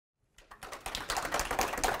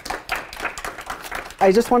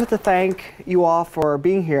I just wanted to thank you all for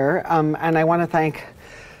being here, and I want to thank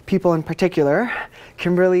people in particular,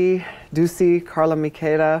 Kimberly, Ducey, Carla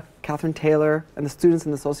Mikeda, Catherine Taylor, and the students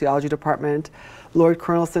in the Sociology department, Lloyd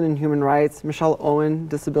Cornelson in Human Rights, Michelle Owen,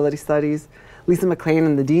 Disability Studies, Lisa McLean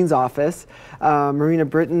in the Dean's Office, Marina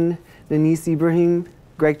Britton, Denise Ibrahim,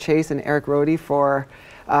 Greg Chase, and Eric Rohde for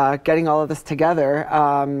getting all of this together.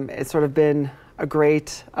 It's sort of been a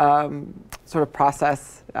great sort of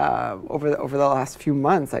process over the last few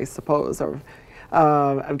months, I suppose, of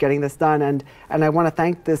getting this done. And I want to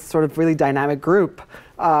thank this sort of really dynamic group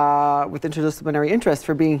with interdisciplinary interest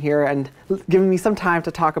for being here and giving me some time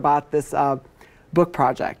to talk about this book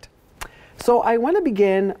project. So I want to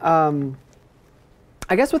begin,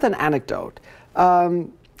 I guess, with an anecdote.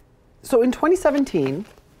 So in 2017,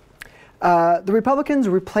 the Republicans'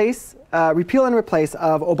 repeal and replace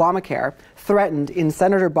of Obamacare threatened, in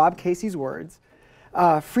Senator Bob Casey's words,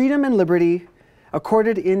 freedom and liberty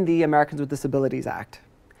accorded in the Americans with Disabilities Act.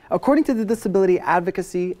 According to the disability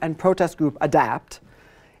advocacy and protest group ADAPT,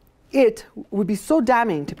 it would be so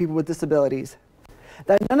damning to people with disabilities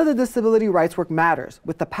that none of the disability rights work matters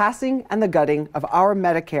with the passing and the gutting of our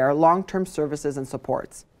Medicare long-term services and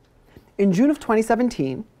supports. In June of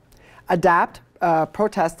 2017, ADAPT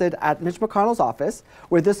protested at Mitch McConnell's office,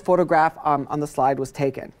 where this photograph on the slide was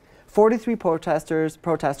taken. 43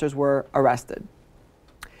 protesters were arrested.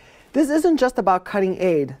 This isn't just about cutting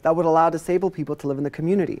aid that would allow disabled people to live in the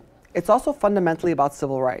community. It's also fundamentally about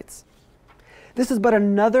civil rights. This is but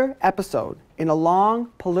another episode in a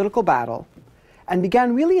long political battle, and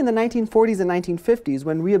began really in the 1940s and 1950s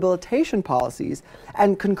when rehabilitation policies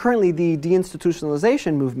and concurrently the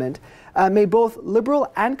deinstitutionalization movement made both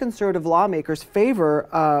liberal and conservative lawmakers favor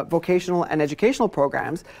vocational and educational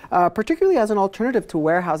programs, particularly as an alternative to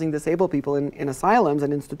warehousing disabled people in asylums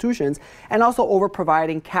and institutions, and also over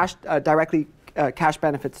providing cash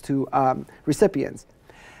benefits to recipients.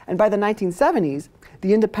 And by the 1970s,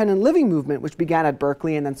 the independent living movement, which began at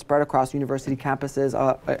Berkeley and then spread across university campuses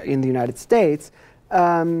in the United States,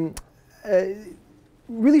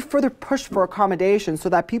 really further pushed for accommodation so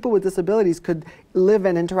that people with disabilities could live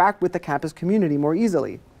and interact with the campus community more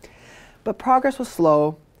easily. But progress was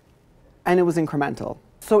slow, and it was incremental.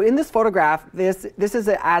 So in this photograph, this is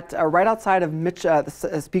at right outside of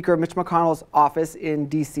the Speaker Mitch McConnell's office in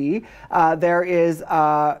D.C. There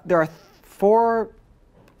are 4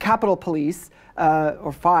 Capitol Police,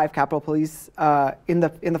 or 5 Capitol Police in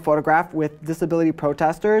the photograph with disability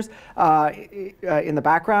protesters in the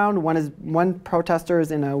background. One protester is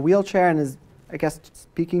in a wheelchair and is, I guess,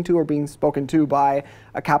 speaking to or being spoken to by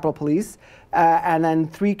a Capitol Police, and then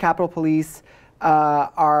 3 Capitol Police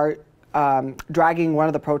are dragging one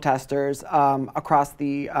of the protesters across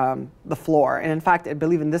the floor. And in fact, I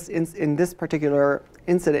believe in this particular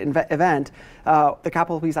event, the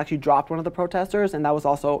Capitol Police actually dropped one of the protesters, and that was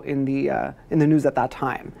also in the news at that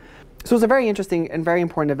time. So it was a very interesting and very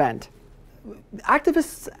important event.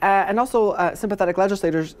 Activists and also sympathetic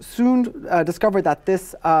legislators soon discovered that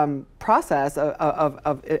this process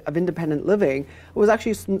of independent living was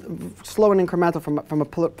actually slow and incremental from a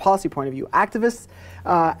policy point of view. Activists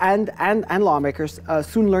and lawmakers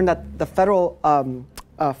soon learned that the federal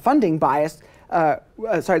funding biased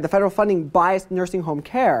nursing home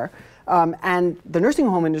care, and the nursing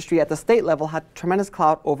home industry at the state level had tremendous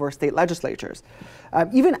clout over state legislatures.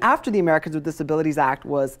 Even after the Americans with Disabilities Act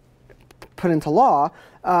was put into law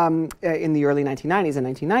in the early 1990s and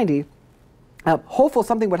 1990, hopeful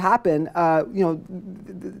something would happen,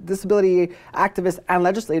 disability activists and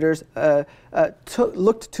legislators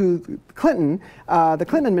looked to Clinton, the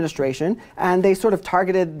Clinton administration, and they sort of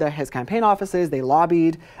targeted his campaign offices. They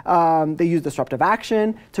lobbied. They used disruptive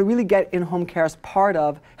action to really get in-home care as part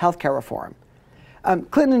of healthcare reform.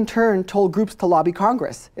 Clinton, in turn, told groups to lobby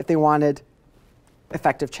Congress if they wanted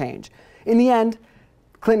effective change. In the end,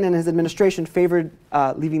 Clinton and his administration favored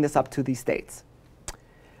leaving this up to the states.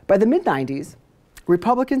 By the mid-90s,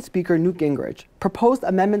 Republican Speaker Newt Gingrich proposed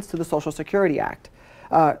amendments to the Social Security Act,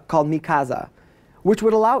 called Mi Casa, which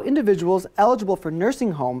would allow individuals eligible for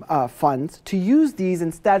nursing home funds to use these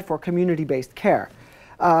instead for community-based care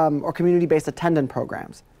or community-based attendant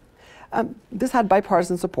programs. This had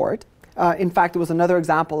bipartisan support. In fact, it was another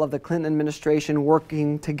example of the Clinton administration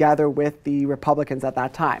working together with the Republicans at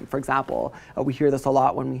that time. For example, we hear this a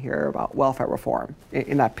lot when we hear about welfare reform.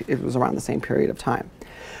 It was around the same period of time.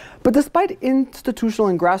 But despite institutional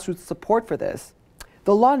and grassroots support for this,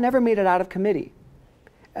 the law never made it out of committee.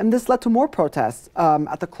 And this led to more protests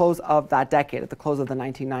at the close of that decade, at the close of the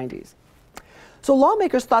 1990s. So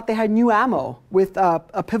lawmakers thought they had new ammo with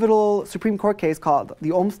a pivotal Supreme Court case called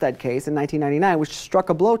the Olmstead case in 1999, which struck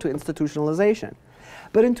a blow to institutionalization.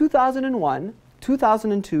 But in 2001,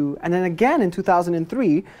 2002, and then again in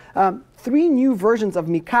 2003, 3 new versions of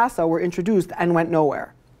Mi Casa were introduced and went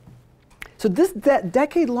nowhere. So this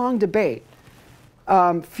decade-long debate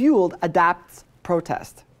fueled ADAPT's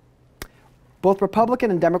protest. Both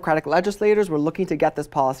Republican and Democratic legislators were looking to get this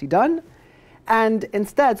policy done, and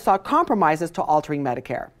instead sought compromises to altering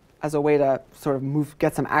Medicare as a way to sort of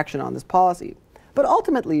get some action on this policy. But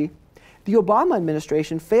ultimately, the Obama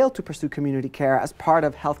administration failed to pursue community care as part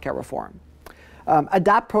of healthcare reform.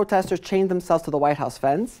 ADAPT protesters chained themselves to the White House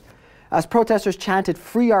fence. As protesters chanted,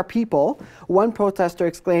 "Free our people," one protester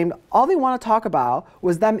exclaimed all they want to talk about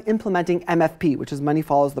was them implementing MFP, which is money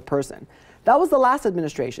follows the person. That was the last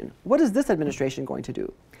administration. What is this administration going to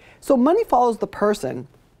do? So money follows the person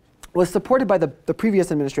was supported by the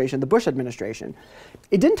previous administration, the Bush administration.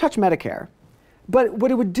 It didn't touch Medicare, but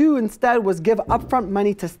what it would do instead was give upfront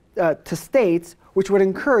money to states, which would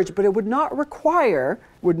encourage, but it would not require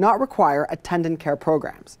attendant care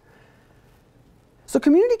programs. So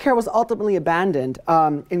community care was ultimately abandoned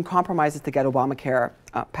in compromises to get Obamacare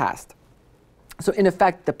passed. So in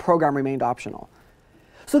effect, the program remained optional.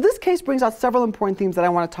 So this case brings out several important themes that I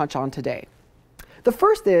want to touch on today. The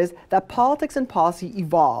first is that politics and policy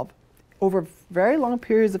evolve over very long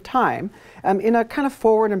periods of time in a kind of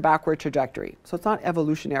forward and backward trajectory. So it's not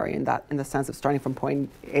evolutionary in the sense of starting from point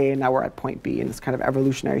A and now we're at point B in this kind of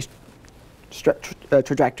evolutionary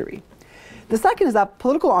trajectory. The second is that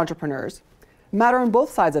political entrepreneurs matter on both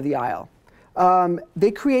sides of the aisle.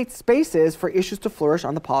 They create spaces for issues to flourish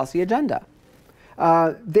on the policy agenda.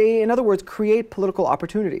 They, in other words, create political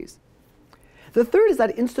opportunities. The third is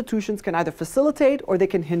that institutions can either facilitate or they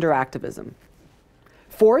can hinder activism.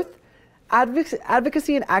 Fourth,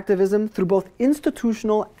 advocacy and activism through both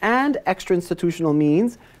institutional and extra-institutional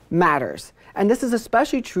means matters. And this is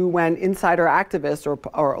especially true when insider activists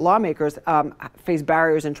or lawmakers face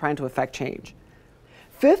barriers in trying to affect change.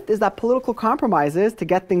 Fifth is that political compromises to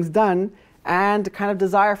get things done and kind of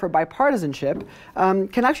desire for bipartisanship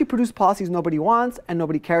can actually produce policies nobody wants and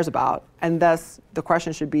nobody cares about. And thus, the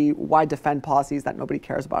question should be, why defend policies that nobody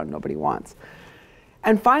cares about and nobody wants?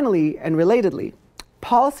 And finally, and relatedly,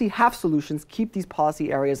 policy half solutions keep these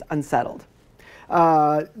policy areas unsettled.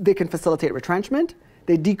 They can facilitate retrenchment,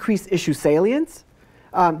 they decrease issue salience,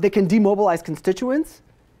 they can demobilize constituents,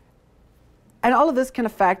 and all of this can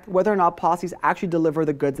affect whether or not policies actually deliver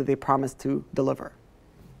the goods that they promise to deliver.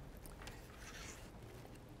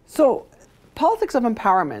 So, Politics of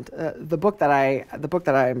Empowerment, the book that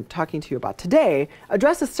I'm talking to you about today,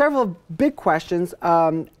 addresses several big questions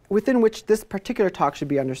within which this particular talk should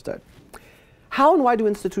be understood. How and why do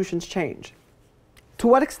institutions change? To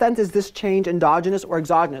what extent is this change endogenous or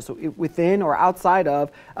exogenous, so within or outside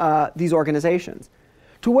of these organizations?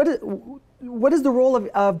 To what is the role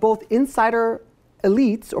of both insider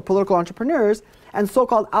elites or political entrepreneurs and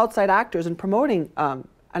so-called outside actors in promoting and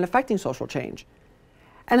affecting social change?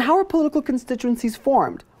 And how are political constituencies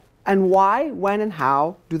formed? And why, when, and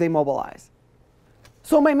how do they mobilize?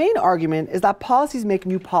 So my main argument is that policies make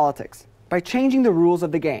new politics by changing the rules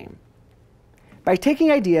of the game, by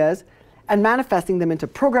taking ideas and manifesting them into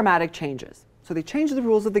programmatic changes. So they change the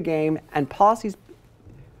rules of the game, and policies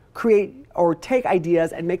create or take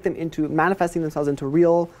ideas and make them into manifesting themselves into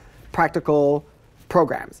real, practical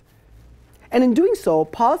programs. And in doing so,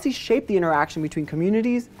 policies shape the interaction between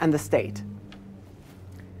communities and the state.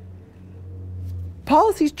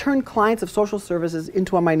 Policies turn clients of social services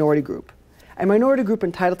into a minority group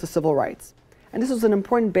entitled to civil rights. And this was an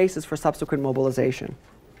important basis for subsequent mobilization.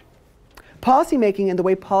 Policymaking and the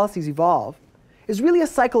way policies evolve is really a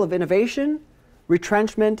cycle of innovation,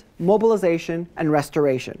 retrenchment, mobilization, and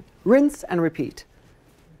restoration. Rinse and repeat.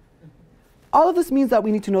 All of this means that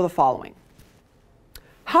we need to know the following.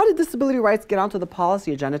 How did disability rights get onto the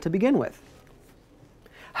policy agenda to begin with?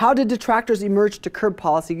 How did detractors emerge to curb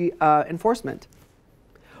policy enforcement?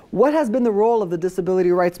 What has been the role of the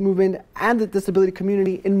disability rights movement and the disability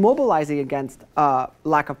community in mobilizing against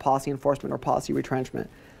lack of policy enforcement or policy retrenchment?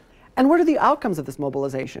 And what are the outcomes of this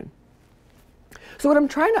mobilization? So what I'm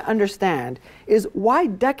trying to understand is why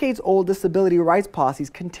decades-old disability rights policies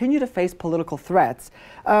continue to face political threats,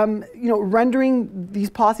 rendering these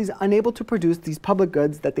policies unable to produce these public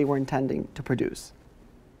goods that they were intending to produce.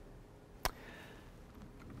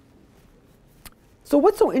 So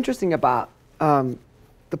what's so interesting about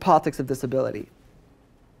the politics of disability?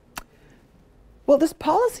 Well, this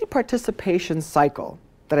policy participation cycle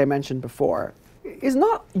that I mentioned before is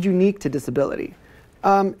not unique to disability.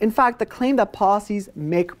 In fact, the claim that policies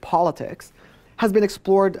make politics has been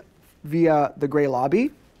explored via the Gray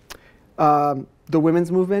Lobby, the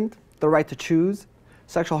women's movement, the right to choose,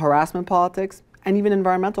 sexual harassment politics, and even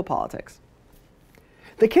environmental politics.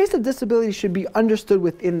 The case of disability should be understood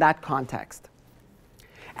within that context.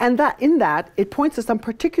 And in that, it points to some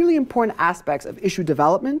particularly important aspects of issue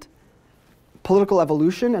development, political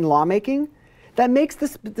evolution, and lawmaking that makes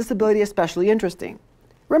this disability especially interesting.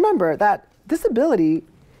 Remember that disability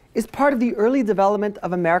is part of the early development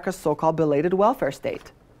of America's so-called belated welfare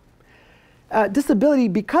state. Disability,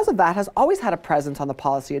 because of that, has always had a presence on the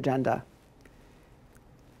policy agenda.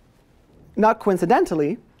 Not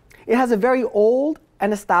coincidentally, it has a very old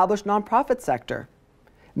and established nonprofit sector.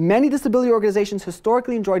 Many disability organizations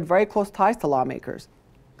historically enjoyed very close ties to lawmakers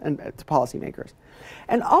and to policymakers.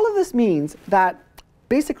 And all of this means that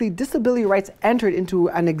basically disability rights entered into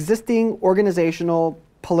an existing organizational,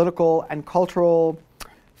 political, and cultural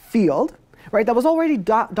field, right, that was already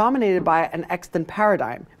dominated by an extant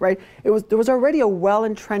paradigm, right? There was already a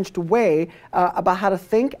well-entrenched way about how to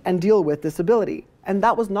think and deal with disability. And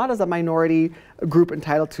that was not as a minority group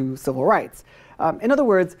entitled to civil rights. In other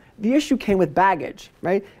words, the issue came with baggage,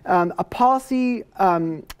 right? A policy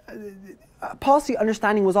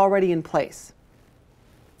understanding was already in place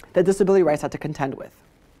that disability rights had to contend with.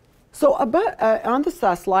 So on this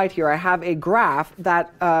slide here, I have a graph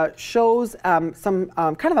that shows some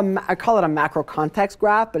kind of I call it a macro context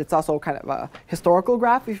graph, but it's also kind of a historical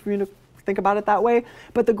graph if you think about it that way.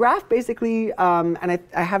 But the graph basically, and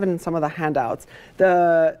I have it in some of the handouts,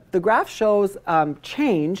 the graph shows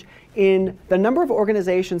change in the number of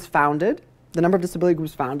organizations founded, the number of disability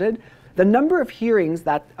groups founded, the number of hearings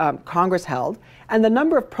that Congress held, and the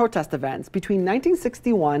number of protest events between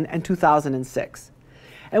 1961 and 2006.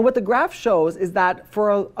 And what the graph shows is that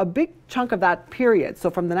for a big chunk of that period, so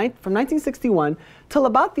from 1961 till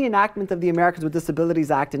about the enactment of the Americans with Disabilities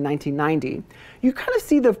Act in 1990, you kind of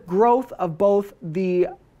see the growth of both the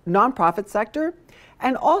nonprofit sector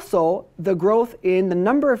and also the growth in the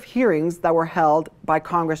number of hearings that were held by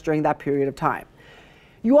Congress during that period of time.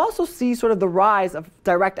 You also see sort of the rise of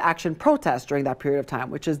direct action protests during that period of time,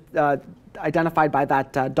 which is identified by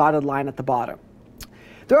that dotted line at the bottom.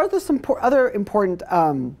 There are some other important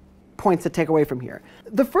points to take away from here.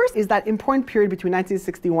 The first is that important period between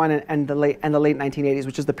 1961 and the late 1980s,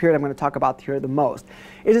 which is the period I'm going to talk about here the most.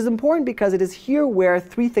 It is important because it is here where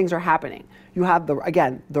three things are happening. You have,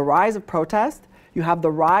 again, the rise of protest, you have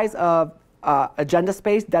the rise of agenda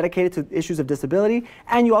space dedicated to issues of disability,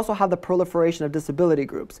 and you also have the proliferation of disability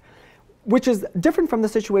groups, which is different from the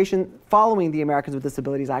situation following the Americans with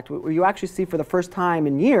Disabilities Act, where you actually see for the first time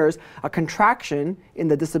in years a contraction in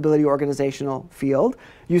the disability organizational field.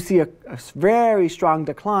 You see a very strong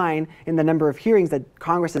decline in the number of hearings that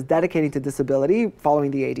Congress is dedicating to disability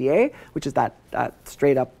following the ADA, which is that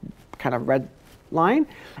straight up kind of red line.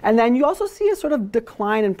 And then you also see a sort of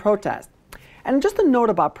decline in protest. And just a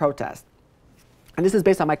note about protest. And this is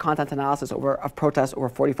based on my content analysis of protests over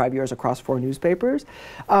 45 years across 4 newspapers.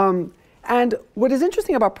 And what is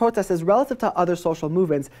interesting about protests is relative to other social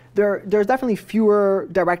movements, there's definitely fewer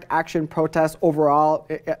direct action protests overall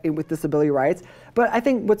with disability rights. But I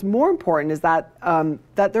think what's more important is that,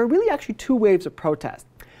 that there are really actually 2 waves of protest.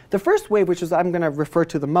 The first wave, which is I'm going to refer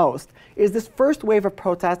to the most, is this first wave of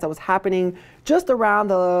protest that was happening just around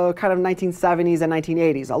the kind of 1970s and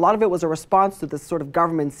 1980s. A lot of it was a response to this sort of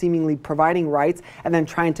government seemingly providing rights and then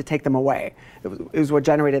trying to take them away. It was what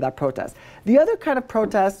generated that protest. The other kind of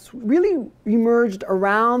protests really emerged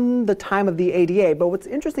around the time of the ADA. But what's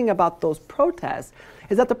interesting about those protests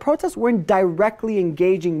is that the protests weren't directly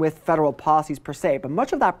engaging with federal policies per se, but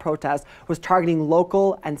much of that protest was targeting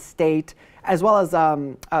local and state, as well as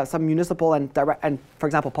some municipal and, for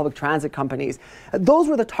example, public transit companies. Those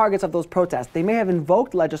were the targets of those protests. They may have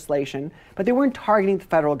invoked legislation, but they weren't targeting the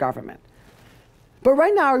federal government. But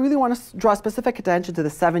right now, I really want to draw specific attention to the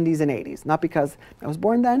 70s and 80s, not because I was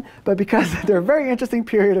born then, but because they're a very interesting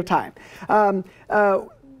period of time.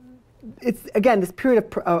 It's, again, this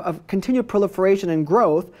period of continued proliferation and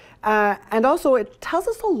growth, and also it tells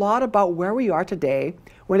us a lot about where we are today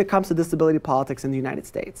when it comes to disability politics in the United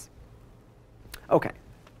States. Okay.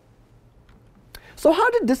 So how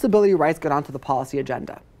did disability rights get onto the policy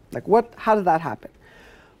agenda? Like how did that happen?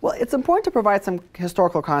 Well, it's important to provide some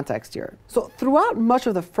historical context here. So throughout much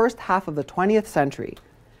of the first half of the 20th century,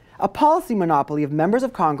 a policy monopoly of members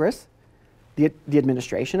of Congress, the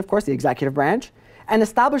administration, of course, the executive branch, and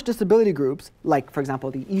established disability groups, like, for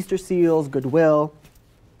example, the Easter Seals, Goodwill,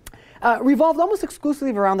 revolved almost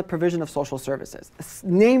exclusively around the provision of social services,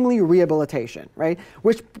 namely rehabilitation, right?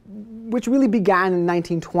 Which really began in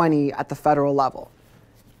 1920 at the federal level.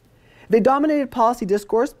 They dominated policy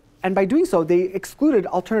discourse, and by doing so, they excluded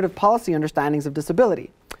alternative policy understandings of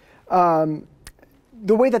disability.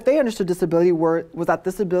 the way that they understood disability was that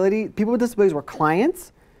people with disabilities were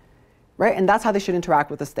clients, right? And that's how they should interact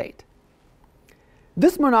with the state.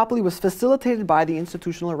 This monopoly was facilitated by the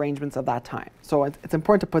institutional arrangements of that time. So it's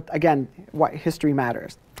important to put, again, why history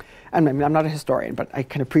matters. And I mean, I'm not a historian, but I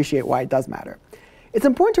can appreciate why it does matter. It's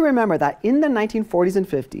important to remember that in the 1940s and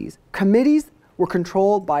 50s, committees were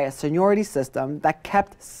controlled by a seniority system that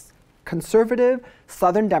kept conservative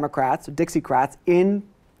Southern Democrats, or Dixiecrats, in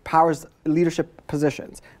leadership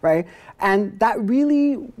positions, right? And that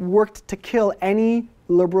really worked to kill any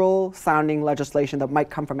liberal-sounding legislation that might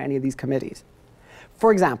come from any of these committees.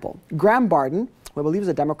 For example, Graham Barden, who I believe is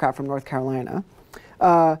a Democrat from North Carolina,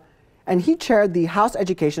 and he chaired the House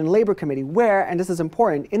Education and Labor Committee where, and this is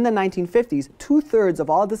important, in the 1950s, 2/3 of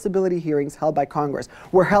all disability hearings held by Congress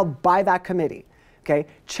were held by that committee, okay?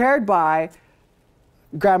 Chaired by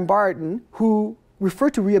Graham Barden, who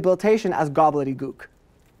referred to rehabilitation as gobbledygook.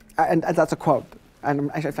 And that's a quote,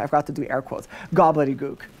 and I forgot to do air quotes,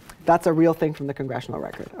 gobbledygook. That's a real thing from the congressional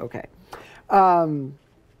record, okay. And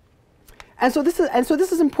so this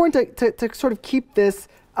is important to sort of keep this,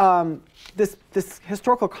 this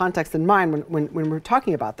historical context in mind when we're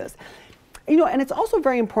talking about this. You know, and it's also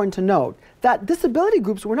very important to note that disability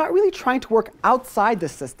groups were not really trying to work outside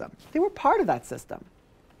this system. They were part of that system.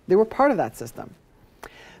 They were part of that system.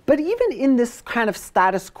 But even in this kind of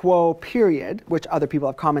status quo period, which other people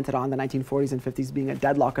have commented on, the 1940s and 50s being a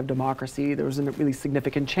deadlock of democracy, there wasn't a really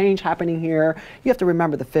significant change happening here. You have to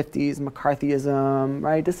remember the 50s, McCarthyism,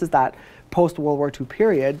 right? This is that post-World War II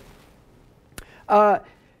period. There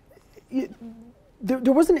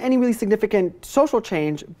wasn't any really significant social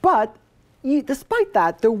change, but despite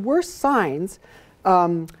that, there were signs,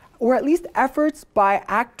 or at least efforts by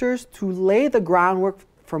actors to lay the groundwork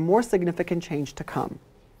for more significant change to come.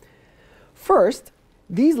 First,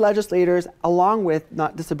 these legislators, along with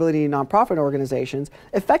disability nonprofit organizations,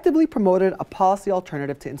 effectively promoted a policy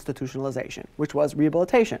alternative to institutionalization, which was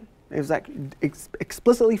rehabilitation. It was like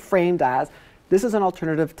explicitly framed as, this is an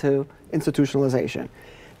alternative to institutionalization.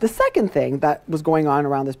 The second thing that was going on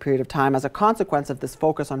around this period of time as a consequence of this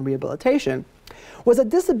focus on rehabilitation was that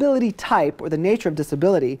disability type, or the nature of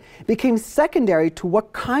disability, became secondary to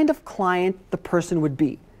what kind of client the person would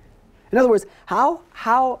be. In other words, and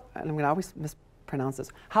I'm going to always mispronounce this,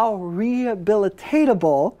 how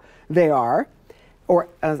rehabilitatable they are, or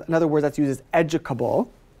another word that's used is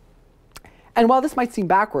educable. And while this might seem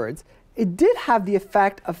backwards, it did have the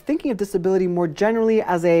effect of thinking of disability more generally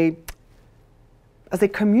as a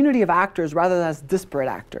community of actors rather than as disparate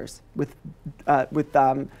actors with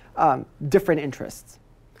different interests.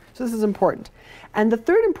 So this is important. And the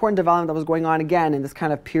third important development that was going on again in this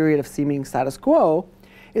kind of period of seeming status quo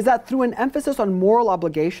is that through an emphasis on moral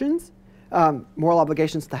obligations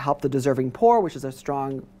to help the deserving poor, which is a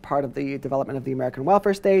strong part of the development of the American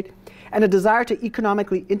welfare state, and a desire to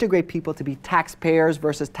economically integrate people to be taxpayers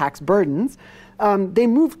versus tax burdens, they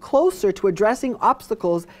moved closer to addressing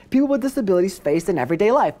obstacles people with disabilities face in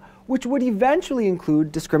everyday life, which would eventually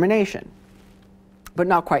include discrimination, but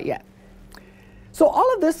not quite yet. So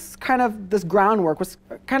all of this this groundwork was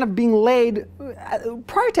kind of being laid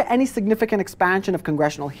prior to any significant expansion of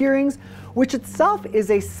congressional hearings, which itself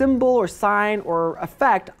is a symbol or sign or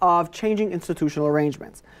effect of changing institutional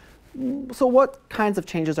arrangements. So what kinds of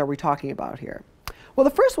changes are we talking about here? Well,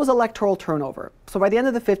 the first was electoral turnover. So by the end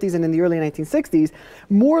of the 50s and in the early 1960s,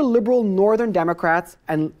 more liberal Northern Democrats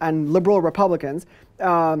and liberal Republicans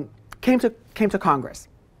came to Congress.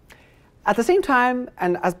 At the same time,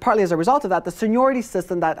 and partly as a result of that, the seniority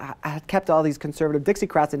system that had kept all these conservative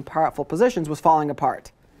Dixiecrats in powerful positions was falling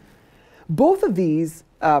apart. Both of these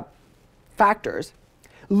factors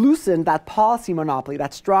loosened that policy monopoly,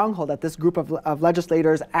 that stronghold that this group of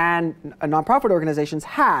legislators and nonprofit organizations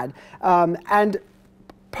had. And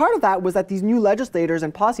part of that was that these new legislators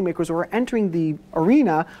and policymakers were entering the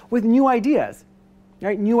arena with new ideas,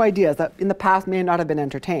 right? New ideas that in the past may not have been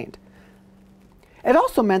entertained. It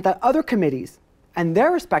also meant that other committees and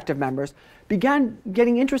their respective members began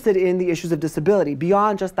getting interested in the issues of disability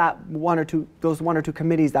beyond just those one or two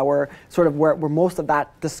committees that were sort of where most of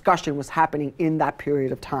that discussion was happening in that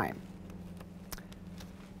period of time.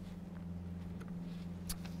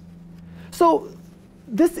 So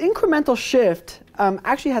this incremental shift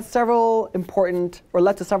actually had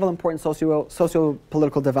led to several important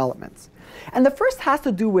socio-political developments. And the first has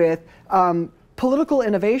to do with political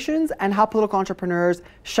innovations and how political entrepreneurs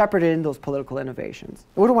shepherded in those political innovations.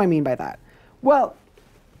 What do I mean by that? Well,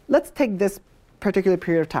 let's take this particular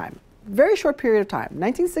period of time. Very short period of time,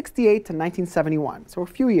 1968 to 1971, so a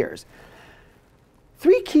few years.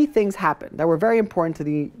 Three key things happened that were very important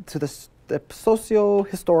to the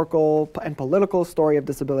socio-historical and political story of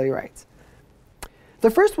disability rights. The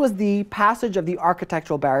first was the passage of the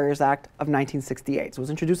Architectural Barriers Act of 1968. So it was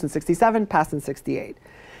introduced in 67, passed in 68.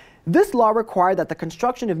 This law required that the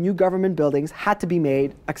construction of new government buildings had to be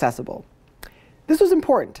made accessible. This was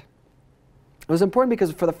important. It was important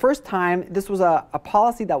because for the first time, this was a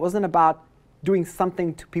policy that wasn't about doing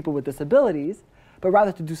something to people with disabilities, but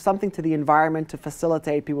rather to do something to the environment to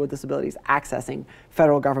facilitate people with disabilities accessing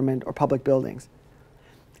federal government or public buildings.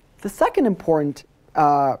 The second important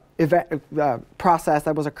process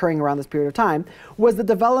that was occurring around this period of time was the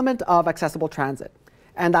development of accessible transit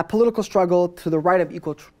and that political struggle to the right of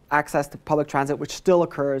equal access to public transit, which still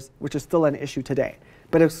occurs, which is still an issue today,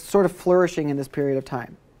 but it's sort of flourishing in this period of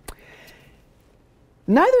time.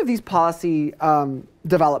 Neither of these policy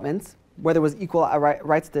developments, whether it was equal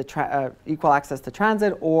equal access to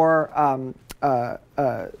transit or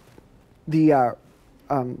the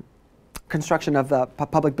construction of the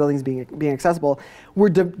public buildings being accessible, were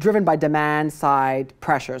driven by demand-side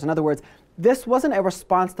pressures. In other words, this wasn't a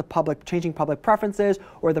response to changing public preferences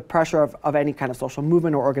or the pressure of any kind of social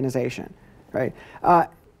movement or organization, right?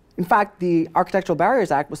 In fact, the Architectural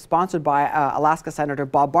Barriers Act was sponsored by Alaska Senator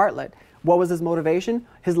Bob Bartlett. What was his motivation?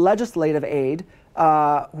 His legislative aide,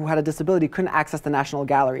 who had a disability, couldn't access the National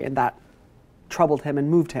Gallery, and that troubled him and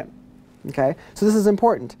moved him. Okay? So this is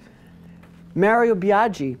important. Mario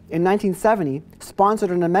Biaggi, in 1970,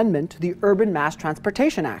 sponsored an amendment to the Urban Mass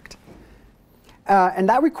Transportation Act. And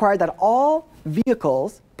that required that all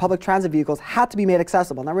vehicles, public transit vehicles, had to be made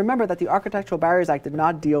accessible. Now remember that the Architectural Barriers Act did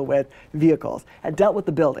not deal with vehicles. It dealt with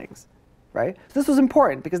the buildings, right? So this was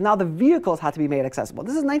important because now the vehicles had to be made accessible.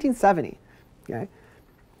 This is 1970, okay?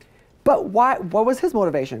 But what was his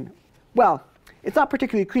motivation? Well, it's not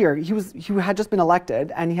particularly clear. He had just been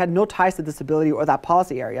elected, and he had no ties to disability or that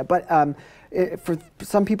policy area. But for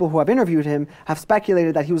some people who have interviewed him, have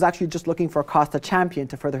speculated that he was actually just looking for a cause to champion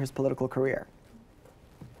to further his political career.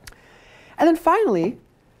 And then finally,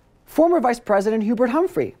 former Vice President Hubert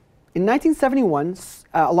Humphrey, in 1971,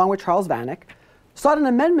 along with Charles Vanek, sought an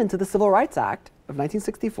amendment to the Civil Rights Act of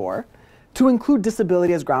 1964 to include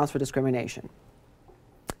disability as grounds for discrimination.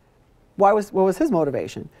 What was his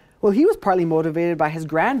motivation? Well, he was partly motivated by his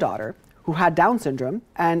granddaughter, who had Down syndrome,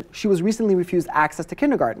 and she was recently refused access to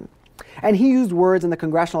kindergarten. And he used words in the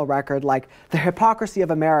congressional record like the hypocrisy of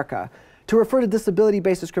America to refer to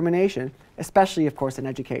disability-based discrimination, especially, of course, in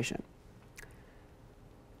education.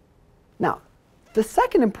 Now, the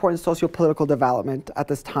second important socio-political development at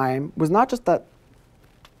this time was not just that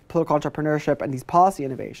political entrepreneurship and these policy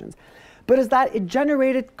innovations, but is that it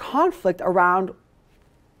generated conflict around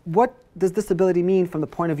what does disability mean from the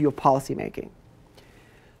point of view of policymaking.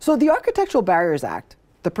 So the Architectural Barriers Act,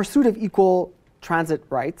 the pursuit of equal transit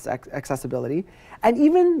rights, accessibility, and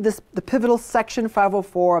even the pivotal Section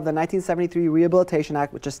 504 of the 1973 Rehabilitation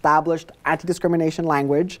Act, which established anti-discrimination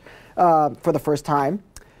language for the first time,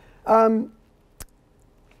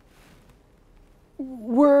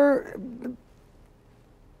 were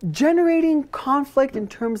generating conflict in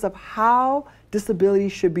terms of how disability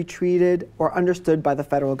should be treated or understood by the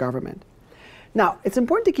federal government. Now, it's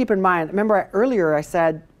important to keep in mind, remember earlier I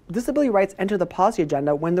said disability rights entered the policy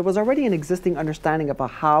agenda when there was already an existing understanding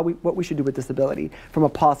about what we should do with disability from a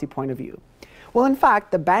policy point of view. Well, in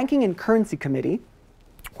fact, the Banking and Currency Committee,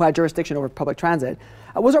 who had jurisdiction over public transit,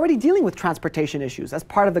 was already dealing with transportation issues as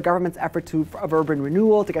part of the government's effort of urban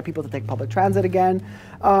renewal to get people to take public transit again.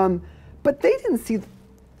 But they didn't see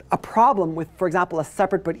a problem with, for example, a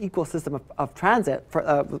separate but equal system of transit.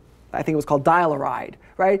 I think it was called Dial-A-Ride,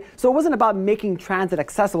 right? So it wasn't about making transit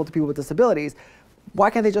accessible to people with disabilities. Why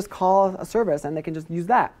can't they just call a service and they can just use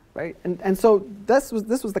that, right? And so this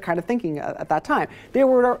was the kind of thinking at that time. They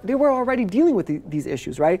were already dealing with these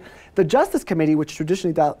issues, right? The Justice Committee, which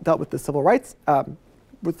traditionally dealt with the civil rights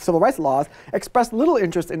laws, expressed little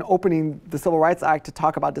interest in opening the Civil Rights Act to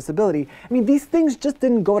talk about disability. I mean, these things just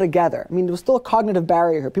didn't go together. I mean, there was still a cognitive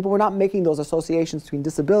barrier here. People were not making those associations between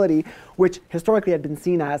disability, which historically had been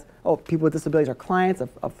seen as, oh, people with disabilities are clients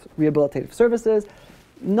of rehabilitative services,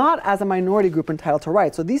 not as a minority group entitled to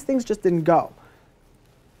rights. So these things just didn't go.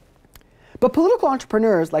 But political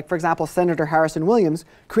entrepreneurs, like, for example, Senator Harrison Williams,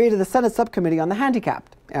 created the Senate Subcommittee on the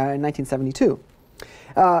Handicapped in 1972.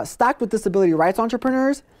 Stacked with disability rights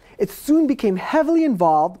entrepreneurs, it soon became heavily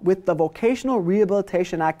involved with the Vocational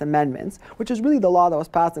Rehabilitation Act amendments, which is really the law that was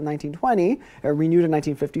passed in 1920, renewed in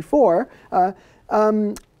 1954,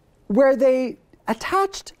 where they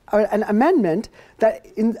attached an amendment that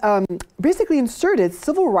basically inserted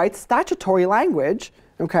civil rights statutory language,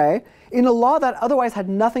 okay, in a law that otherwise had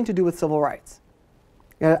nothing to do with civil rights.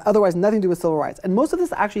 It had otherwise nothing to do with civil rights. And most of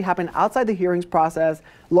this actually happened outside the hearings process,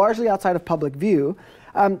 largely outside of public view.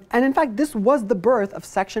 And in fact, this was the birth of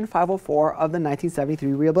Section 504 of the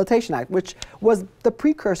 1973 Rehabilitation Act, which was the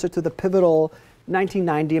precursor to the pivotal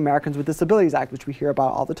 1990 Americans with Disabilities Act, which we hear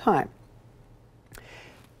about all the time.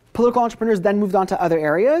 Political entrepreneurs then moved on to other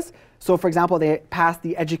areas. So for example, they passed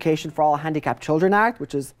the Education for All Handicapped Children Act,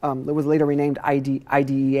 which is, it was later renamed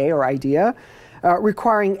IDEA or IDEA,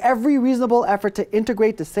 requiring every reasonable effort to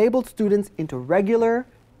integrate disabled students into regular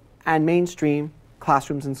and mainstream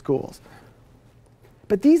classrooms and schools.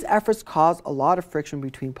 But these efforts caused a lot of friction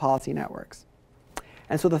between policy networks.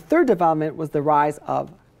 And so the third development was the rise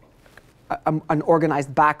of an organized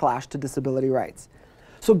backlash to disability rights.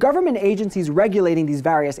 So government agencies regulating these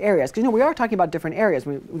various areas, because we are talking about different areas.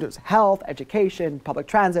 There's health, education, public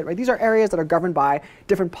transit, right? These are areas that are governed by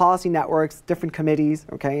different policy networks, different committees,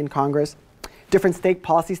 okay, in Congress, different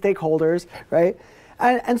policy stakeholders, right?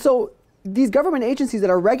 And so these government agencies that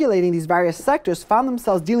are regulating these various sectors found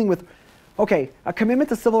themselves dealing with, okay, a commitment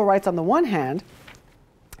to civil rights on the one hand,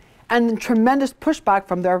 and then tremendous pushback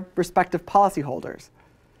from their respective policyholders.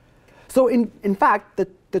 So in fact,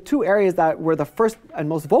 the two areas that were the first and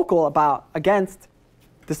most vocal against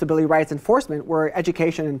disability rights enforcement were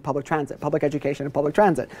education and public transit, public education and public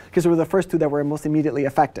transit, because they were the first two that were most immediately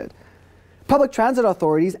affected. Public transit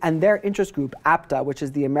authorities and their interest group, APTA, which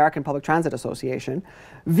is the American Public Transit Association,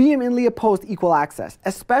 vehemently opposed equal access,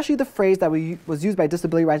 especially the phrase that was used by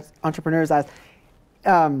disability rights entrepreneurs as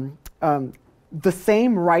the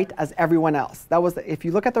same right as everyone else. That was, if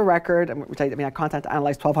you look at the record, which I content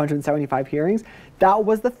analyzed 1,275 hearings, that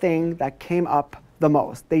was the thing that came up the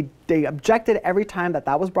most. They objected every time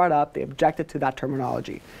that was brought up. They objected to that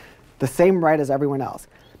terminology, the same right as everyone else.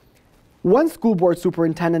 One school board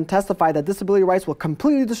superintendent testified that disability rights will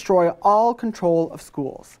completely destroy all control of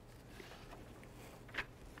schools.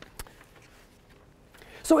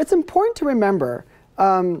 So it's important to remember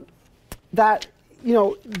that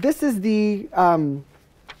this is the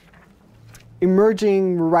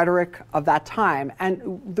emerging rhetoric of that time.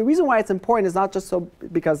 And the reason why it's important is not just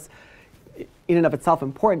because in and of itself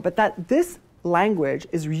important, but that this language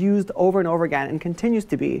is used over and over again and continues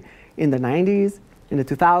to be in the 90s, in the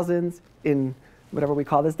 2000s, in whatever we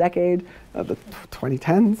call this decade, the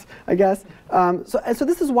 2010s, I guess. So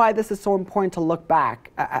this is why this is so important to look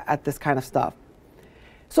back at this kind of stuff.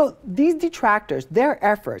 So these detractors, their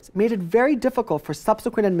efforts, made it very difficult for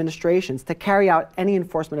subsequent administrations to carry out any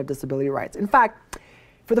enforcement of disability rights. In fact,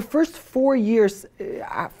 for the first 4 years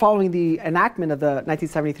following the enactment of the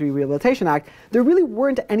 1973 Rehabilitation Act, there really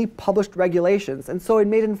weren't any published regulations, and so it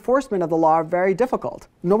made enforcement of the law very difficult.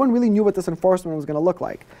 No one really knew what this enforcement was going to look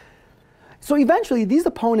like. So eventually, these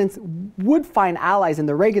opponents would find allies in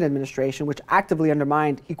the Reagan administration, which actively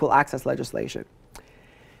undermined equal access legislation.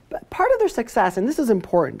 But part of their success, and this is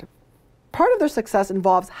important, part of their success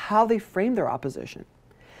involves how they framed their opposition.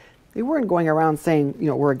 They weren't going around saying,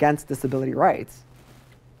 we're against disability rights,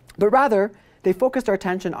 but rather they focused their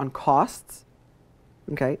attention on costs,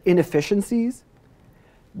 okay, inefficiencies,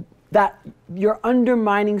 that you're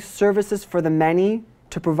undermining services for the many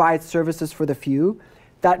to provide services for the few,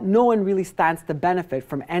 that no one really stands to benefit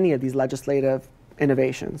from any of these legislative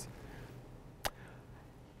innovations.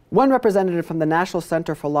 One representative from the National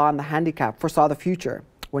Center for Law and the Handicapped foresaw the future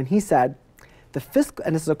when he said,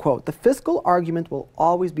 and this is a quote, "The fiscal argument will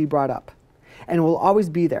always be brought up and will always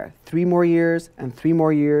be there, 3 more years and 3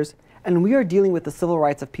 more years, and we are dealing with the civil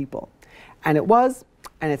rights of people." And it was,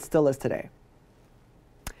 and it still is today.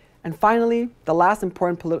 And finally, the last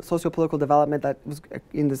important socio-political development that was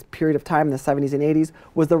in this period of time, in the 70s and 80s,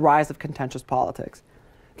 was the rise of contentious politics.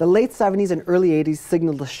 The late 70s and early 80s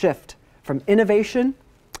signaled a shift from innovation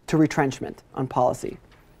to retrenchment on policy.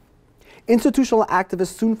 Institutional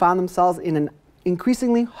activists soon found themselves in an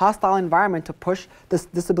increasingly hostile environment to push this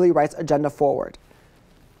disability rights agenda forward.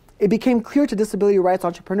 It became clear to disability rights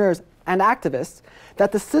entrepreneurs and activists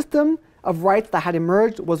that the system of rights that had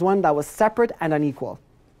emerged was one that was separate and unequal.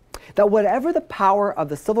 That whatever the power of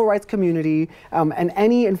the civil rights community and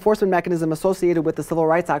any enforcement mechanism associated with the Civil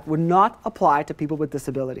Rights Act would not apply to people with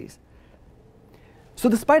disabilities. So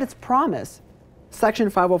despite its promise, Section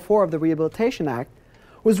 504 of the Rehabilitation Act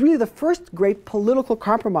was really the first great political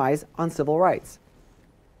compromise on civil rights.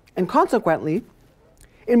 And consequently,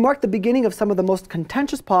 it marked the beginning of some of the most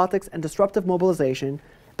contentious politics and disruptive mobilization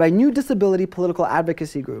by new disability political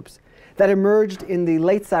advocacy groups that emerged in the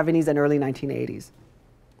late 70s and early 1980s.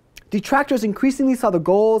 Detractors increasingly saw the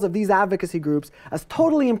goals of these advocacy groups as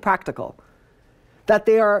totally impractical, that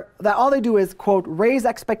all they do is, quote, raise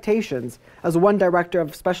expectations, as one director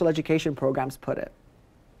of special education programs put it.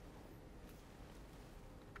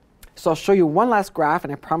 So I'll show you one last graph,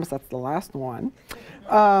 and I promise that's the last one.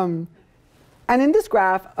 And in this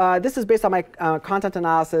graph, this is based on my content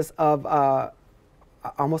analysis of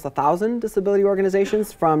almost 1,000 disability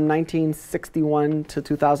organizations from 1961 to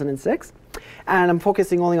 2006. And I'm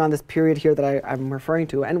focusing only on this period here that I'm referring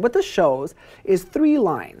to. And what this shows is 3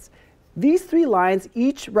 lines. These 3 lines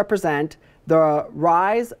each represent the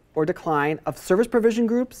rise or decline of service provision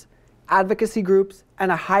groups, advocacy groups,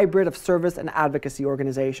 and a hybrid of service and advocacy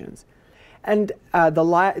organizations. And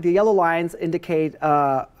the yellow lines indicate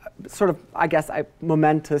sort of, I guess,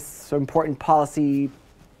 momentous or important policy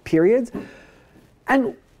periods.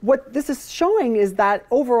 And what this is showing is that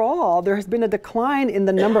overall there has been a decline in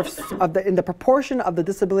the number in the proportion of the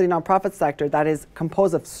disability nonprofit sector that is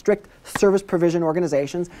composed of strict service provision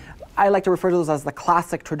organizations. I like to refer to those as the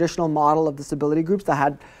classic traditional model of disability groups that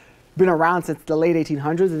had been around since the late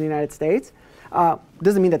 1800s in the United States.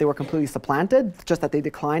 Doesn't mean that they were completely supplanted, just that they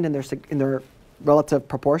declined in their relative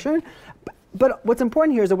proportion. But what's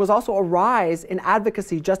important here is there was also a rise in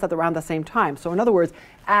advocacy just at around the same time. So in other words,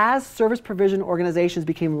 as service provision organizations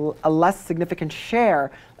became a less significant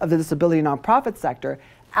share of the disability nonprofit sector,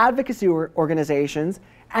 advocacy organizations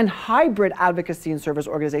and hybrid advocacy and service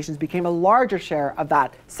organizations became a larger share of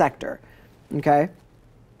that sector. Okay?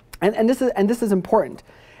 And this is important.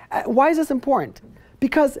 Why is this important?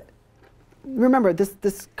 Because remember,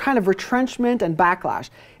 this kind of retrenchment and backlash.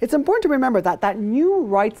 It's important to remember that that new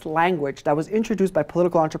rights language that was introduced by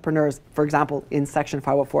political entrepreneurs, for example, in Section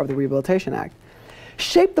 504 of the Rehabilitation Act,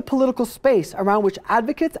 shaped the political space around which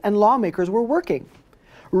advocates and lawmakers were working.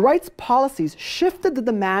 Rights policies shifted the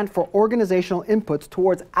demand for organizational inputs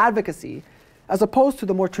towards advocacy as opposed to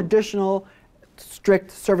the more traditional, strict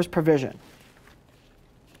service provision.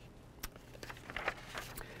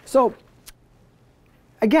 So,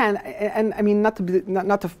 again, and I mean, not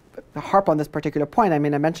to harp on this particular point, I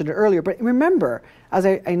mean, I mentioned it earlier, but remember, as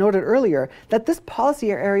I noted earlier, that this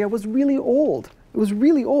policy area was really old. It was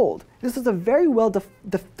really old. This is a very well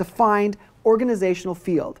defined organizational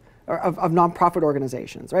field of nonprofit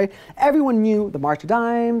organizations, right? Everyone knew the March of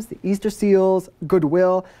Dimes, the Easter Seals,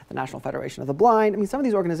 Goodwill, the National Federation of the Blind. I mean, some of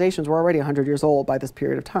these organizations were already 100 years old by this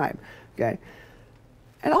period of time, okay?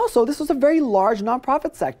 And also, this was a very large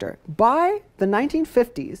nonprofit sector. By the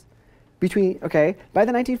 1950s, by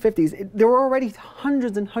the 1950s, there were already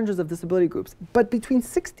hundreds and hundreds of disability groups. But between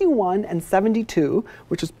 61 and 72,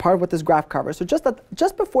 which is part of what this graph covers, so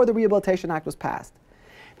just before the Rehabilitation Act was passed,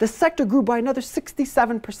 the sector grew by another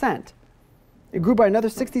 67%. It grew by another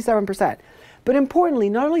 67%. But importantly,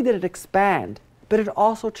 not only did it expand, but it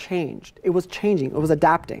also changed. It was changing. It was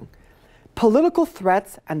adapting. Political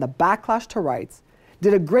threats and the backlash to rights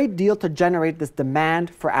did a great deal to generate this demand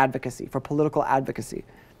for advocacy, for political advocacy.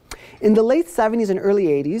 In the late 70s and early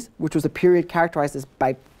 80s, which was a period characterized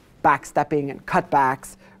by backstepping and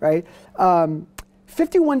cutbacks, right?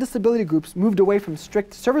 51 disability groups moved away from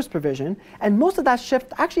strict service provision, and most of that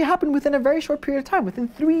shift actually happened within a very short period of time, within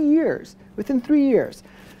 3 years.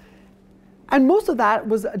 And most of that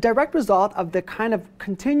was a direct result of the kind of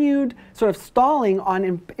continued sort of stalling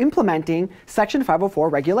on implementing Section 504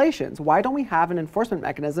 regulations. Why don't we have an enforcement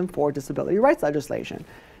mechanism for disability rights legislation?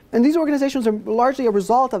 And these organizations are largely a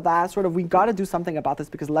result of that sort of, we got to do something about this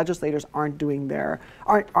because legislators aren't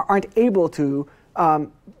able to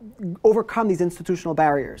overcome these institutional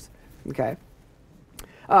barriers. Okay.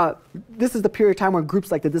 This is the period of time when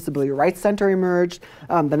groups like the Disability Rights Center emerged,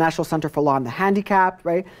 the National Center for Law and the Handicapped,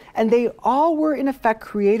 right? And they all were in effect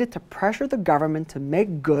created to pressure the government to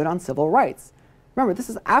make good on civil rights. Remember, this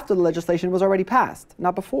is after the legislation was already passed,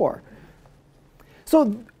 not before.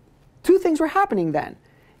 So 2 things were happening then.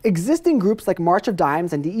 Existing groups like March of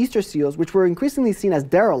Dimes and the Easter Seals, which were increasingly seen as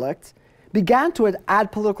derelicts, began to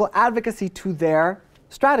add political advocacy to their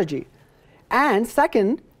strategy. And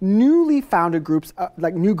second, newly founded groups,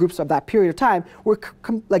 like new groups of that period of time, were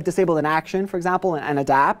like Disabled in Action, for example, and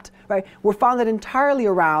ADAPT, right, were founded entirely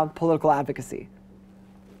around political advocacy.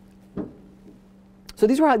 So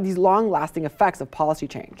these were these long-lasting effects of policy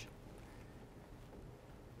change.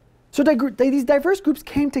 So these diverse groups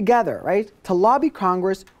came together, right, to lobby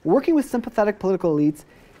Congress, working with sympathetic political elites,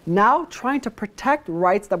 now trying to protect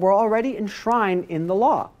rights that were already enshrined in the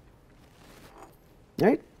law,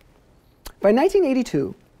 right? By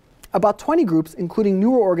 1982, about 20 groups, including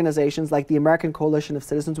newer organizations like the American Coalition of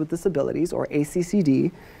Citizens with Disabilities, or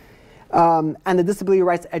ACCD, and the Disability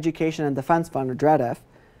Rights Education and Defense Fund, or DREDF,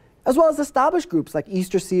 as well as established groups like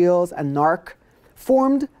Easter Seals and NARC,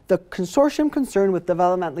 formed the consortium concerned with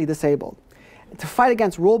developmentally disabled to fight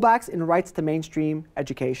against rollbacks in rights to mainstream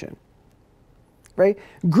education. right?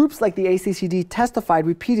 Groups like the ACCD testified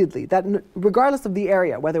repeatedly that regardless of the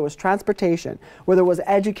area, whether it was transportation, whether it was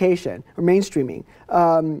education or mainstreaming,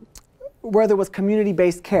 whether it was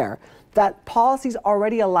community-based care, that policies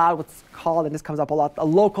already allowed what's called, and this comes up a lot, a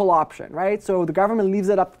local option, right? So the government leaves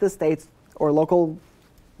it up to the states or local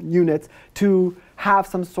units to have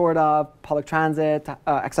some sort of public transit,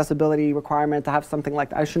 accessibility requirement, to have something like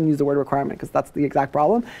that. I shouldn't use the word requirement because that's the exact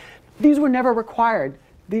problem. These were never required.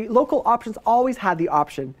 The local options always had the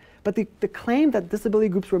option. But the claim that disability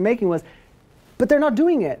groups were making was, but they're not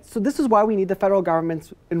doing it. So this is why we need the federal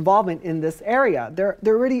government's involvement in this area. There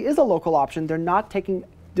already is a local option. They're not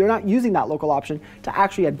using that local option to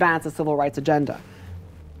actually advance a civil rights agenda.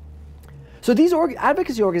 So these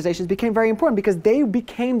advocacy organizations became very important because they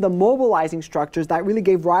became the mobilizing structures that really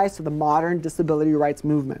gave rise to the modern disability rights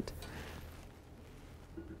movement.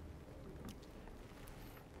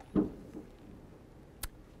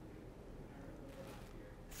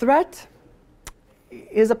 Threat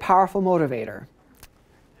is a powerful motivator.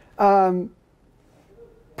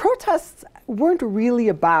 Protests weren't really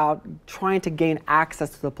about trying to gain access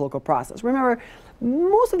to the political process. Remember,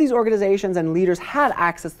 most of these organizations and leaders had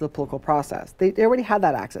access to the political process. They already had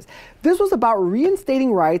that access. This was about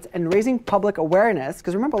reinstating rights and raising public awareness,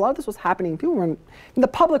 because remember, a lot of this was happening. The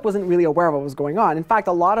public wasn't really aware of what was going on. In fact,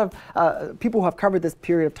 a lot of people who have covered this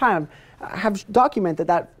period of time have documented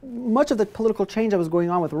that much of the political change that was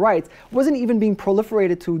going on with rights wasn't even being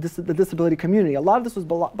proliferated to the disability community. A lot of this was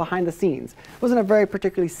behind the scenes. It wasn't a very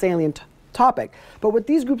particularly salient topic. But what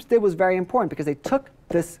these groups did was very important because they took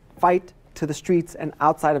this fight to the streets and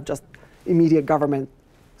outside of just immediate government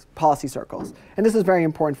policy circles. And this is very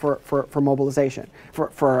important for mobilization,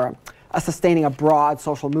 for sustaining a broad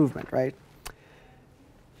social movement, right?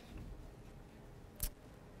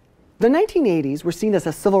 The 1980s were seen as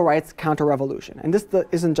a civil rights counter-revolution, and this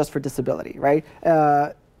isn't just for disability, right?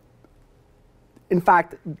 In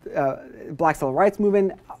fact, Black civil rights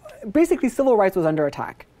movement, basically civil rights was under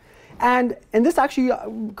attack. And this actually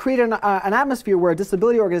created an atmosphere where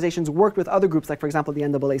disability organizations worked with other groups, like, for example, the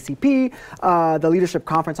NAACP, the Leadership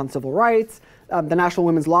Conference on Civil Rights, the National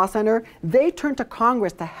Women's Law Center. They turned to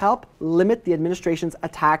Congress to help limit the administration's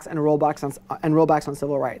attacks and rollbacks on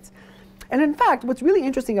civil rights. And in fact, what's really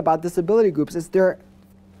interesting about disability groups is their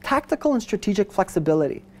tactical and strategic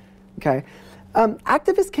flexibility. Okay?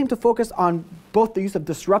 Activists came to focus on both the use of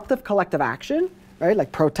disruptive collective action, right,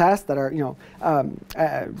 like protests that are,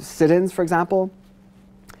 sit-ins, for example.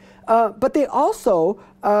 But they also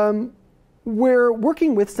were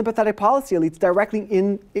working with sympathetic policy elites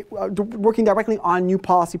working directly on new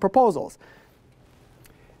policy proposals.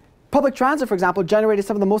 Public transit, for example, generated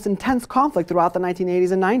some of the most intense conflict throughout the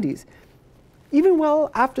 1980s and 90s. Even well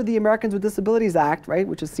after the Americans with Disabilities Act, right,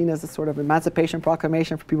 which is seen as a sort of emancipation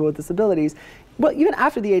proclamation for people with disabilities, well, even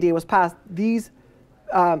after the ADA was passed, the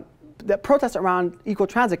protests around equal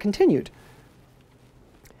transit continued.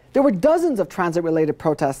 There were dozens of transit-related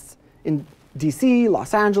protests in DC,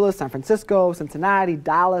 Los Angeles, San Francisco, Cincinnati,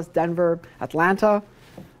 Dallas, Denver, Atlanta.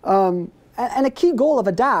 And a key goal of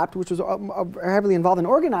ADAPT, which was heavily involved in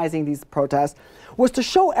organizing these protests, was to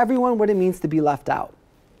show everyone what it means to be left out.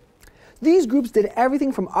 These groups did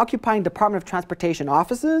everything from occupying Department of Transportation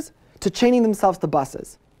offices to chaining themselves to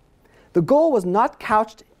buses. The goal was not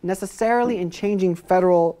couched necessarily in changing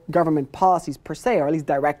federal government policies per se, or at least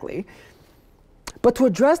directly, but to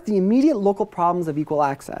address the immediate local problems of equal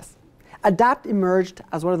access. ADAPT emerged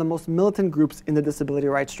as one of the most militant groups in the disability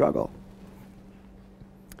rights struggle.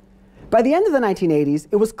 By the end of the 1980s,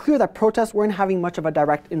 it was clear that protests weren't having much of a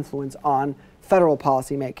direct influence on federal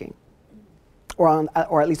policy making, or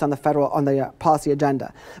at least on the policy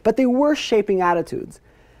agenda. But they were shaping attitudes.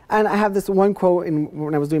 And I have this one quote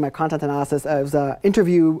when I was doing my content analysis. It was an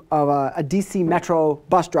interview of a DC Metro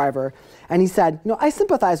bus driver. And he said, I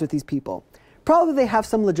sympathize with these people. Probably they have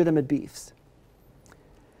some legitimate beefs.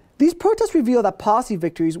 These protests reveal that policy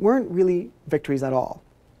victories weren't really victories at all,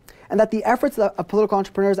 and that the efforts of political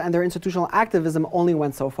entrepreneurs and their institutional activism only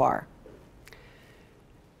went so far.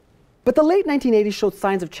 But the late 1980s showed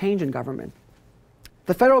signs of change in government.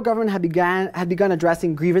 The federal government had begun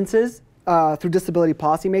addressing grievances through disability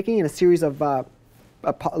policymaking in a series of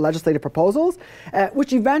legislative proposals,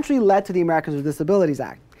 which eventually led to the Americans with Disabilities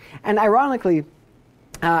Act. And ironically,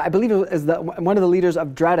 I believe it was one of the leaders of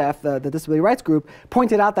DREDF, the disability rights group,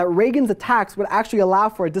 pointed out that Reagan's attacks would actually allow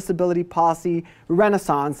for a disability policy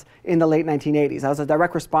renaissance in the late 1980s. That was a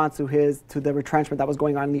direct response to the retrenchment that was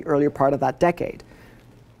going on in the earlier part of that decade.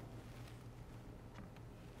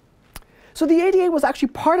 So the ADA was actually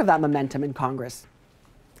part of that momentum in Congress.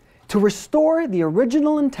 to restore the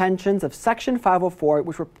original intentions of Section 504,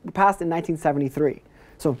 which were passed in 1973,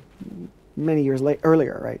 so many years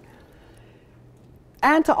earlier, right?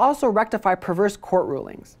 And to also rectify perverse court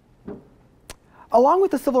rulings. Along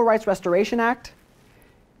with the Civil Rights Restoration Act,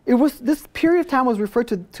 this period of time was referred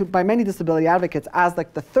to by many disability advocates as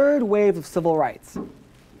like the third wave of civil rights.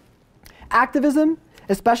 Activism,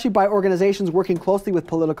 especially by organizations working closely with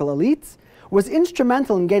political elites, was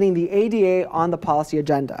instrumental in getting the ADA on the policy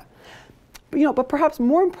agenda. But perhaps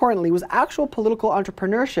more importantly was actual political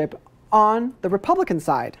entrepreneurship on the Republican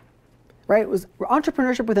side. Right? It was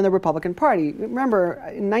entrepreneurship within the Republican Party. Remember,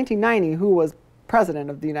 in 1990, who was president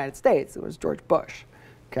of the United States? It was George Bush.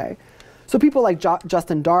 Okay? So people like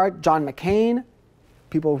Justin Dart, John McCain,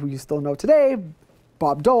 people who you still know today,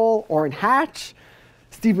 Bob Dole, Orrin Hatch,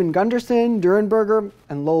 Stephen Gunderson, Durenberger,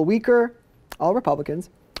 and Lowell Weaker, all Republicans,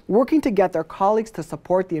 working to get their colleagues to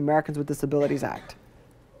support the Americans with Disabilities Act.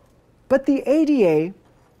 But the ADA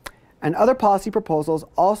and other policy proposals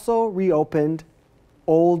also reopened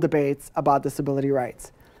old debates about disability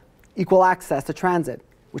rights. Equal access to transit,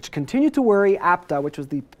 which continued to worry APTA, which was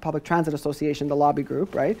the Public Transit Association, the lobby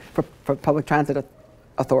group, right, for public transit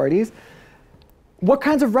authorities. What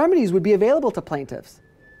kinds of remedies would be available to plaintiffs?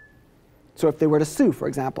 So if they were to sue, for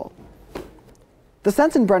example. The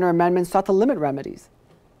Sensenbrenner Amendment sought to limit remedies.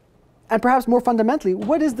 And perhaps more fundamentally,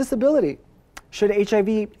 what is disability? Should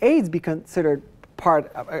HIV/AIDS be considered part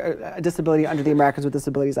of a disability under the Americans with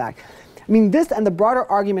Disabilities Act? I mean, this and the broader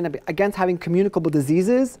argument against having communicable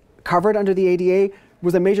diseases covered under the ADA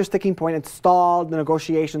was a major sticking point and stalled the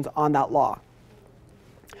negotiations on that law.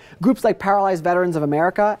 Groups like Paralyzed Veterans of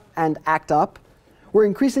America and ACT UP were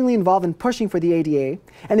increasingly involved in pushing for the ADA,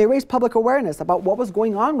 and they raised public awareness about what was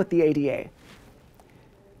going on with the ADA.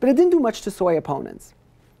 But it didn't do much to sway opponents.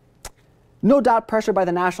 No doubt pressured by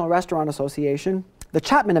the National Restaurant Association, the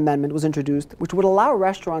Chapman Amendment was introduced, which would allow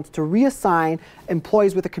restaurants to reassign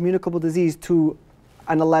employees with a communicable disease to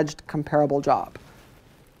an alleged comparable job.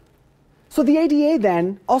 So the ADA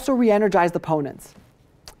then also re-energized opponents.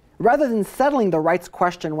 Rather than settling the rights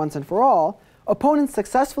question once and for all, opponents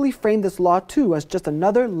successfully framed this law too as just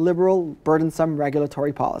another liberal, burdensome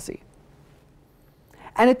regulatory policy.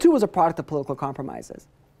 And it too was a product of political compromises.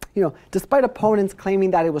 Despite opponents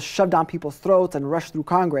claiming that it was shoved down people's throats and rushed through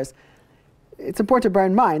Congress, it's important to bear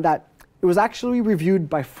in mind that it was actually reviewed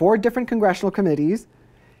by 4 different congressional committees,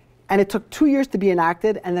 and it took 2 years to be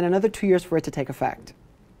enacted, and then another 2 years for it to take effect.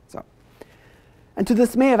 And to the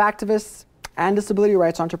dismay of activists and disability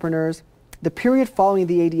rights entrepreneurs, the period following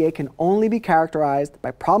the ADA can only be characterized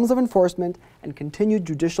by problems of enforcement and continued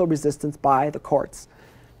judicial resistance by the courts.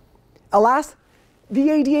 Alas, the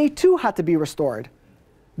ADA too had to be restored.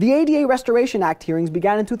 The ADA Restoration Act hearings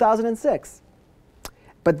began in 2006.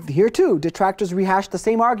 But here too, detractors rehashed the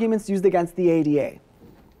same arguments used against the ADA.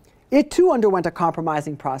 It too underwent a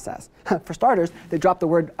compromising process. For starters, they dropped the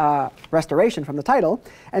word restoration from the title,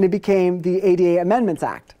 and it became the ADA Amendments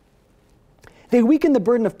Act. They weakened the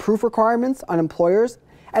burden of proof requirements on employers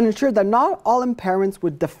and ensured that not all impairments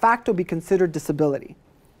would de facto be considered disability.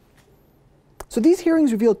 So these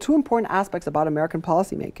hearings revealed 2 important aspects about American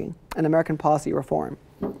policymaking and American policy reform.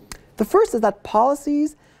 The first is that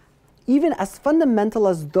policies, even as fundamental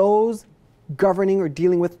as those governing or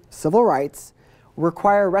dealing with civil rights,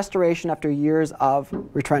 require restoration after years of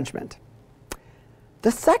retrenchment.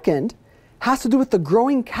 The second has to do with the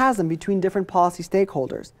growing chasm between different policy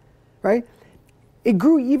stakeholders, right? It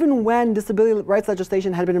grew even when disability rights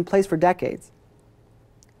legislation had been in place for decades.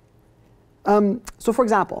 So for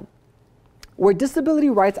example, where disability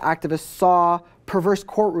rights activists saw perverse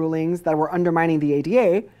court rulings that were undermining the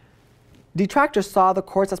ADA, detractors saw the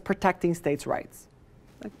courts as protecting states' rights.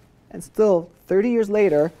 And still, 30 years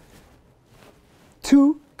later,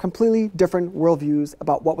 2 completely different worldviews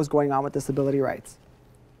about what was going on with disability rights.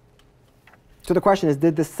 So the question is,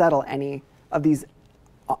 did this settle any of these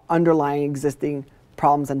underlying existing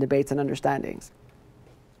problems and debates and understandings?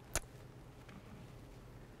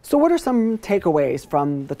 So what are some takeaways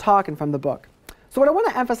from the talk and from the book? So what I want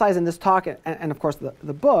to emphasize in this talk and of course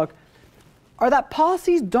the book are that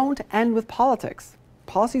policies don't end with politics.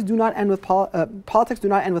 Policies do not end with politics do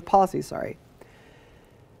not end with policies, sorry.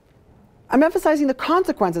 I'm emphasizing the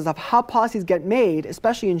consequences of how policies get made,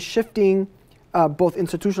 especially in shifting both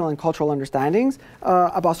institutional and cultural understandings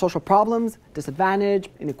about social problems, disadvantage,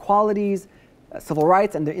 inequalities, civil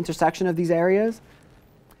rights, and the intersection of these areas.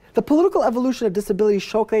 The political evolution of disability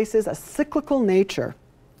showcases a cyclical nature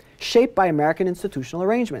shaped by American institutional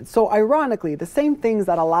arrangements. So ironically, the same things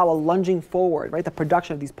that allow a lunging forward, right, the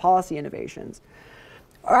production of these policy innovations,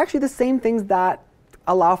 are actually the same things that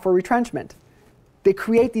allow for retrenchment. They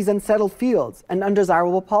create these unsettled fields and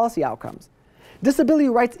undesirable policy outcomes. Disability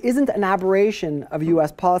rights isn't an aberration of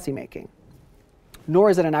US policymaking, nor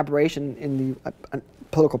is it an aberration in the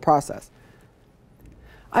political process.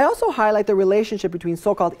 I also highlight the relationship between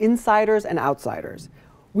so-called insiders and outsiders.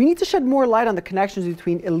 We need to shed more light on the connections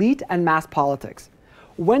between elite and mass politics.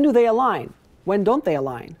 When do they align? When don't they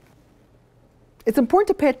align? It's important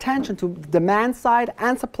to pay attention to demand side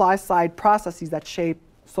and supply side processes that shape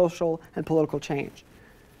social and political change.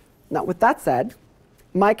 Now, with that said,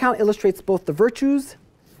 my account illustrates both the virtues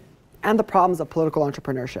and the problems of political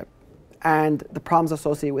entrepreneurship and the problems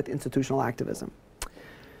associated with institutional activism.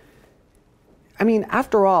 I mean,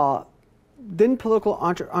 after all, didn't political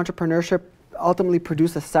entrepreneurship ultimately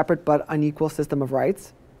produce a separate but unequal system of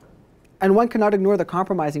rights? And one cannot ignore the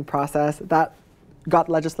compromising process that got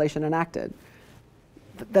legislation enacted.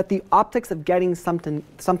 That the optics of getting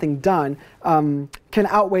something done can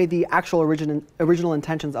outweigh the actual original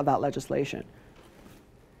intentions of that legislation.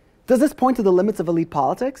 Does this point to the limits of elite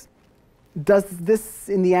politics? Does this,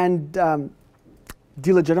 in the end,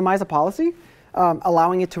 delegitimize a policy,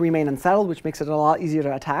 allowing it to remain unsettled, which makes it a lot easier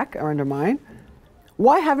to attack or undermine?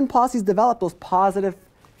 Why haven't policies developed those positive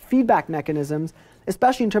feedback mechanisms,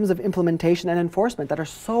 especially in terms of implementation and enforcement, that are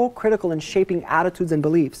so critical in shaping attitudes and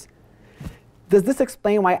beliefs? Does this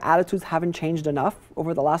explain why attitudes haven't changed enough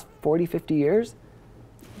over the last 40, 50 years,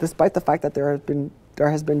 despite the fact that there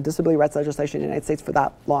has been disability rights legislation in the United States for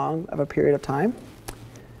that long of a period of time?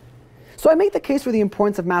 So I make the case for the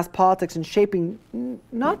importance of mass politics in shaping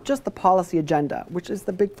not just the policy agenda, which is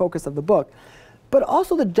the big focus of the book, but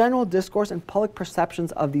also the general discourse and public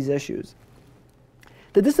perceptions of these issues.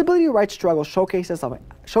 The disability rights struggle showcases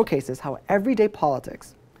how everyday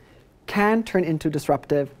politics can turn into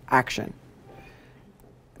disruptive action.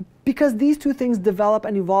 Because these two things develop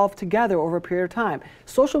and evolve together over a period of time.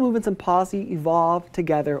 Social movements and policy evolve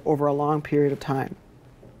together over a long period of time.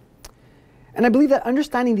 And I believe that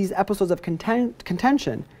understanding these episodes of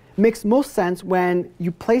contention makes most sense when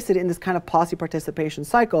you place it in this kind of policy participation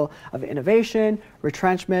cycle of innovation,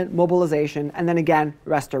 retrenchment, mobilization, and then again,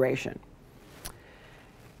 restoration.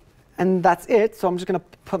 And that's it, so I'm just going to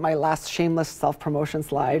put my last shameless self-promotion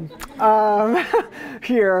slide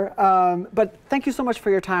here. But thank you so much for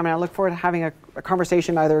your time, and I look forward to having a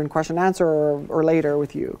conversation either in question and answer or later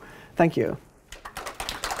with you. Thank you.